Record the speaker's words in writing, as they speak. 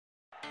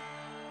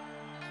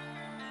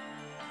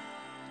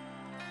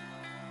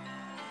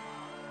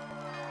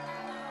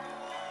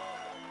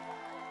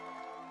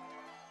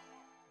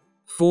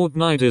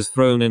Fortnite is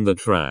thrown in the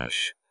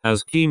trash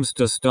as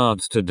Keemster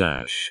starts to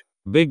dash.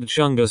 Big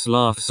Chungus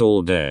laughs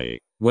all day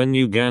when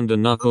Uganda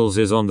Knuckles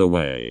is on the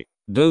way.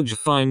 Doge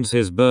finds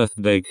his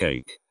birthday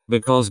cake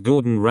because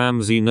Gordon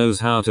Ramsay knows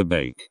how to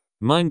bake.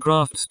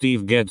 Minecraft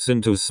Steve gets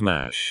into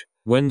Smash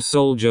when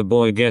Soldier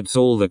Boy gets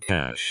all the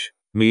cash.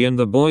 Me and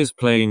the boys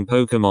playing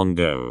Pokemon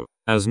Go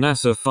as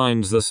NASA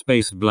finds the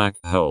spaced black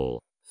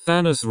hole.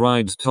 Thanos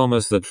rides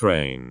Thomas the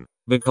Train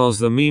because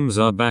the memes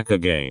are back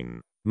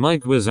again.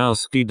 Mike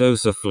Wazowski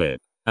does a flip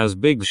as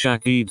Big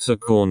Shaq eats a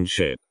corn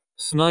chip.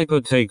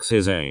 Sniper takes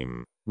his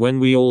aim when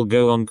we all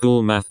go on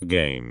cool math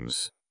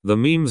games. The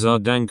memes are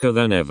danker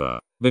than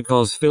ever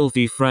because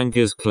Filthy Frank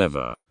is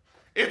clever.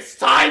 It's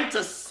time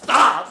to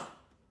stop!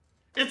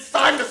 It's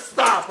time to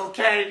stop,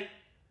 okay?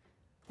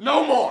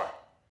 No more!